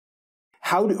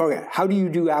how do you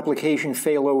do application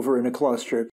failover in a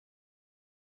cluster?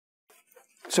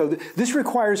 So this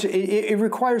requires, it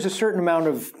requires a certain amount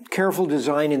of careful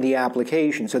design in the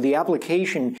application. So the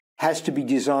application has to be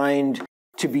designed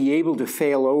to be able to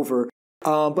fail over,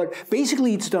 but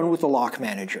basically it's done with the lock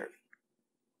manager.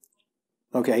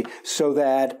 Okay, so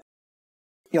that,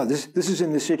 this is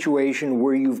in the situation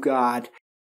where you've got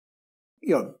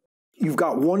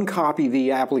one copy of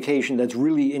the application that's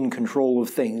really in control of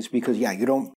things because, you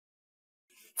don't,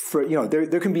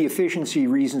 there can be efficiency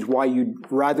reasons why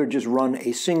you'd rather just run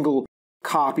a single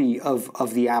copy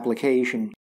of the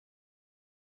application.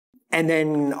 And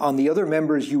then on the other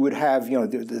members, you would have,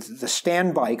 the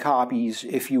standby copies,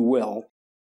 if you will.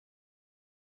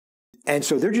 And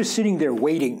so they're just sitting there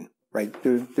waiting, right?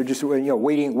 They're just,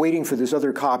 waiting for this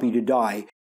other copy to die.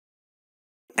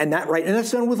 And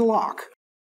that's done with a lock,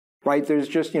 right? There's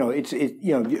just,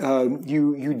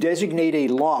 you designate a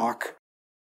lock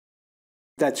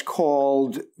that's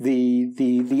called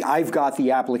the I've got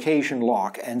the application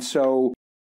lock. And so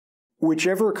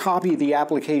whichever copy of the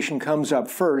application comes up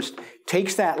first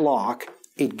takes that lock,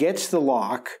 it gets the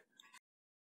lock,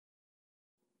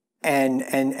 and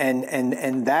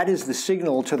that is the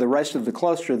signal to the rest of the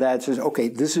cluster that says, okay,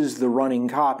 this is the running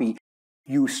copy.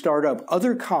 You start up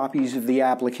other copies of the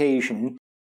application.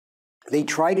 They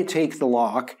try to take the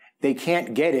lock. They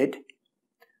can't get it.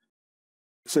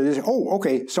 So they say, oh,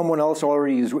 okay, someone else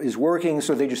already is working,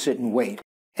 so they just sit and wait.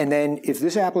 And then if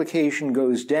this application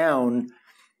goes down,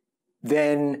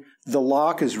 then the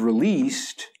lock is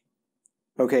released,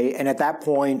 okay, and at that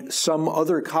point, some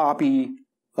other copy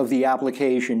of the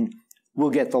application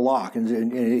will get the lock,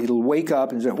 and it'll wake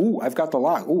up and say, ooh, I've got the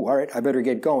lock. Ooh, all right, I better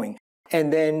get going.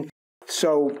 And then,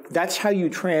 so that's how you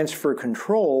transfer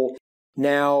control.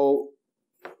 Now,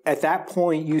 at that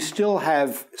point, you still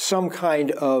have some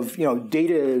kind of,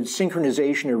 data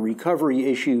synchronization or recovery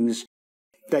issues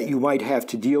that you might have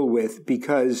to deal with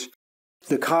because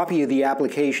the copy of the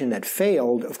application that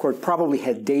failed, of course, probably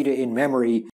had data in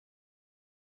memory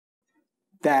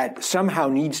that somehow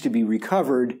needs to be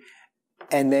recovered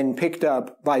and then picked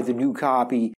up by the new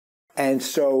copy. And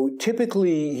so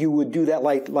typically you would do that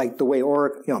like the way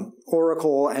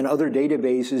Oracle and other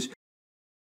databases,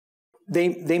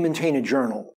 they maintain a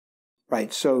journal,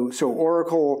 right? So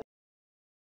Oracle,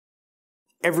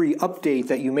 every update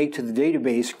that you make to the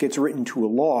database gets written to a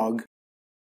log.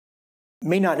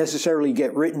 May not necessarily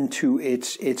get written to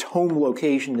its home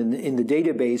location in the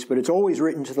database, but it's always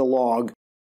written to the log.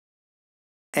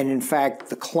 And in fact,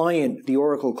 the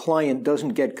Oracle client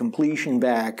doesn't get completion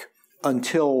back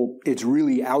until it's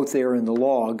really out there in the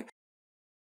log.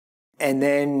 And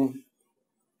then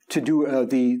to do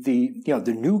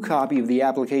the new copy of the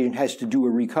application has to do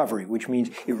a recovery, which means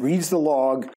it reads the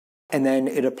log and then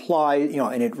it applies,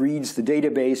 and it reads the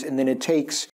database, and then it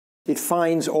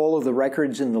finds all of the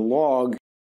records in the log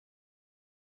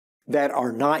that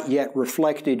are not yet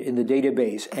reflected in the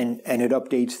database, and it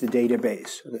updates the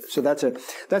database. So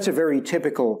that's a very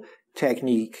typical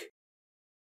technique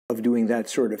of doing that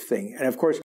sort of thing. And of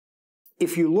course,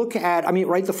 if you look at,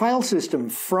 the file system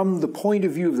from the point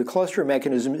of view of the cluster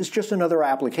mechanism is just another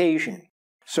application.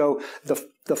 So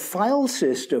the file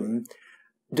system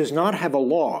does not have a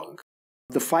log.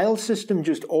 The file system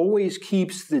just always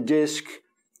keeps the disk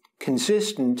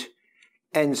consistent,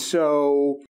 and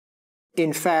so,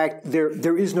 in fact,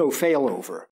 there is no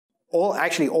failover. All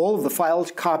of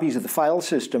the copies of the file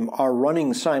system are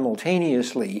running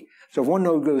simultaneously. So if one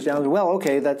node goes down, well,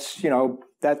 okay, that's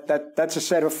a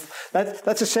set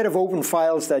of open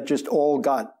files that just all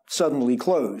got suddenly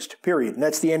closed. Period. And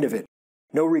that's the end of it.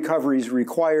 No recovery is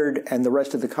required, and the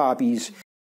rest of the copies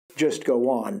just go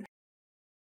on.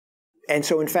 And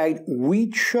so, in fact, we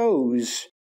chose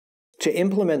to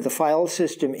implement the file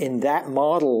system in that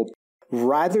model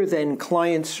rather than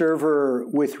client-server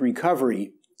with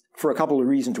recovery for a couple of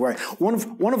reasons. One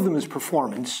of them is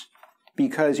performance,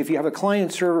 because if you have a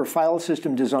client-server file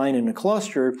system design in a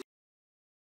cluster,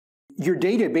 your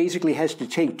data basically has to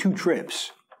take two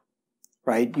trips,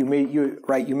 right? You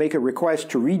make a request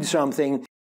to read something,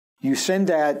 you send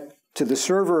that to the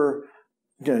server,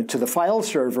 to the file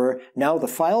server. Now the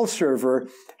file server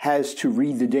has to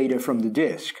read the data from the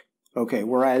disk. Okay,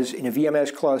 whereas in a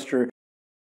VMS cluster,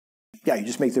 you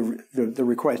just make the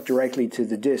request directly to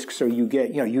the disk, so you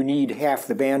get, you need half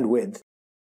the bandwidth.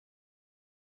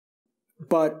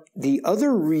 But the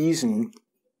other reason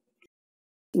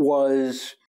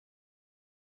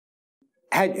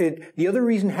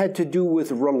had to do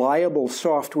with reliable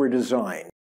software design.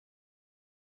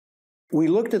 We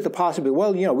looked at the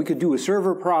possibility, we could do a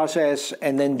server process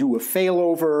and then do a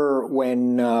failover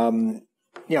when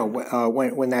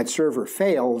when that server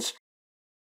fails,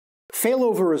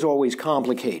 failover is always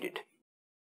complicated.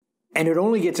 And it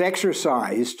only gets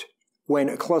exercised when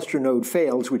a cluster node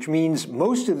fails, which means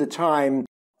most of the time,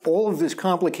 all of this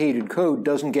complicated code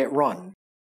doesn't get run.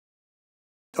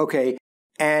 Okay,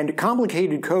 and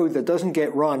complicated code that doesn't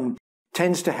get run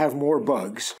tends to have more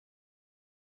bugs.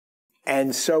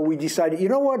 And so we decided, you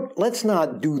know what, let's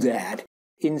not do that.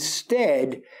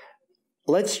 Instead,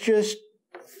 let's just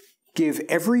give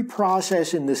every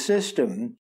process in the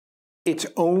system its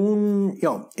own,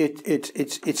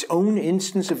 its own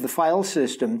instance of the file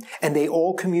system, and they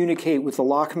all communicate with the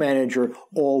lock manager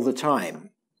all the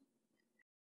time.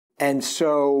 And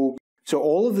so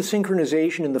all of the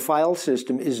synchronization in the file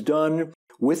system is done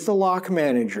with the lock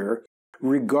manager,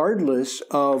 regardless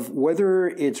of whether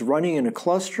it's running in a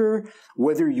cluster,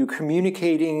 whether you're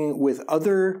communicating with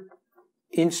other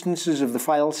instances of the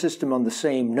file system on the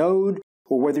same node,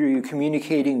 or whether you're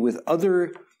communicating with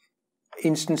other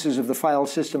instances of the file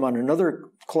system on another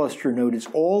cluster node. It's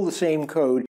all the same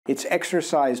code. It's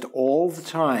exercised all the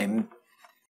time,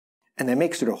 and that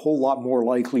makes it a whole lot more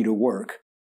likely to work.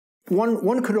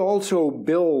 One could also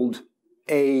build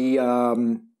a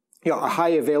high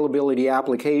availability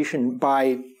application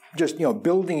by just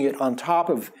building it on top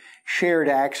of shared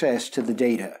access to the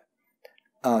data.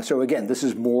 So again, this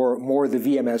is more the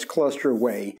VMS cluster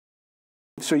way.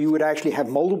 So you would actually have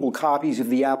multiple copies of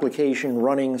the application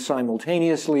running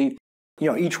simultaneously,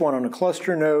 each one on a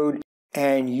cluster node,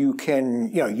 and you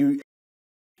can, you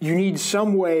need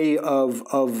some way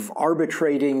of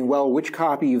arbitrating, well, which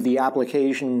copy of the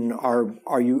application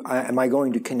am I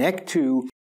going to connect to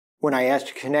when I ask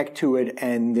to connect to it?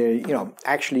 And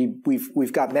actually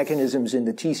we've got mechanisms in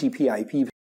the TCP/IP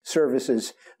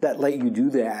services that let you do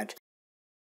that.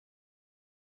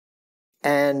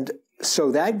 And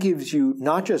so that gives you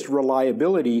not just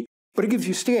reliability, but it gives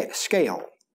you scale.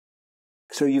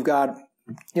 So you've got,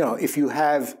 if you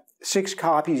have 6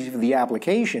 copies of the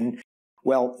application,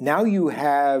 well, now you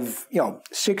have,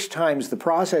 6 times the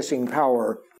processing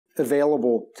power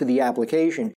available to the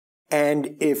application.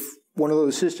 And if one of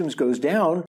those systems goes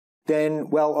down,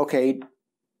 then, well, okay,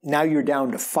 now you're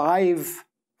down to 5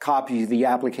 copies of the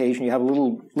application. You have a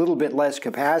little bit less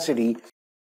capacity,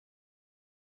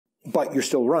 but you're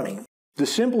still running. The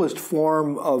simplest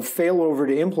form of failover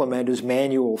to implement is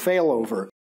manual failover,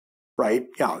 right?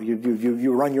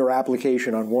 You run your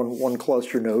application on one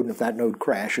cluster node, and if that node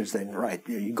crashes, then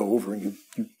you go over and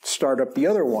you start up the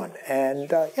other one.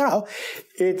 And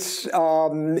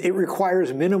it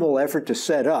requires minimal effort to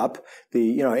set up.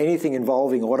 Anything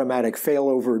involving automatic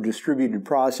failover, distributed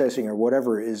processing, or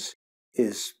whatever is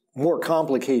more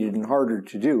complicated and harder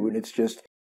to do, and it's just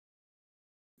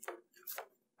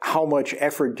how much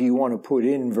effort do you want to put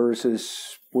in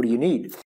versus what do you need?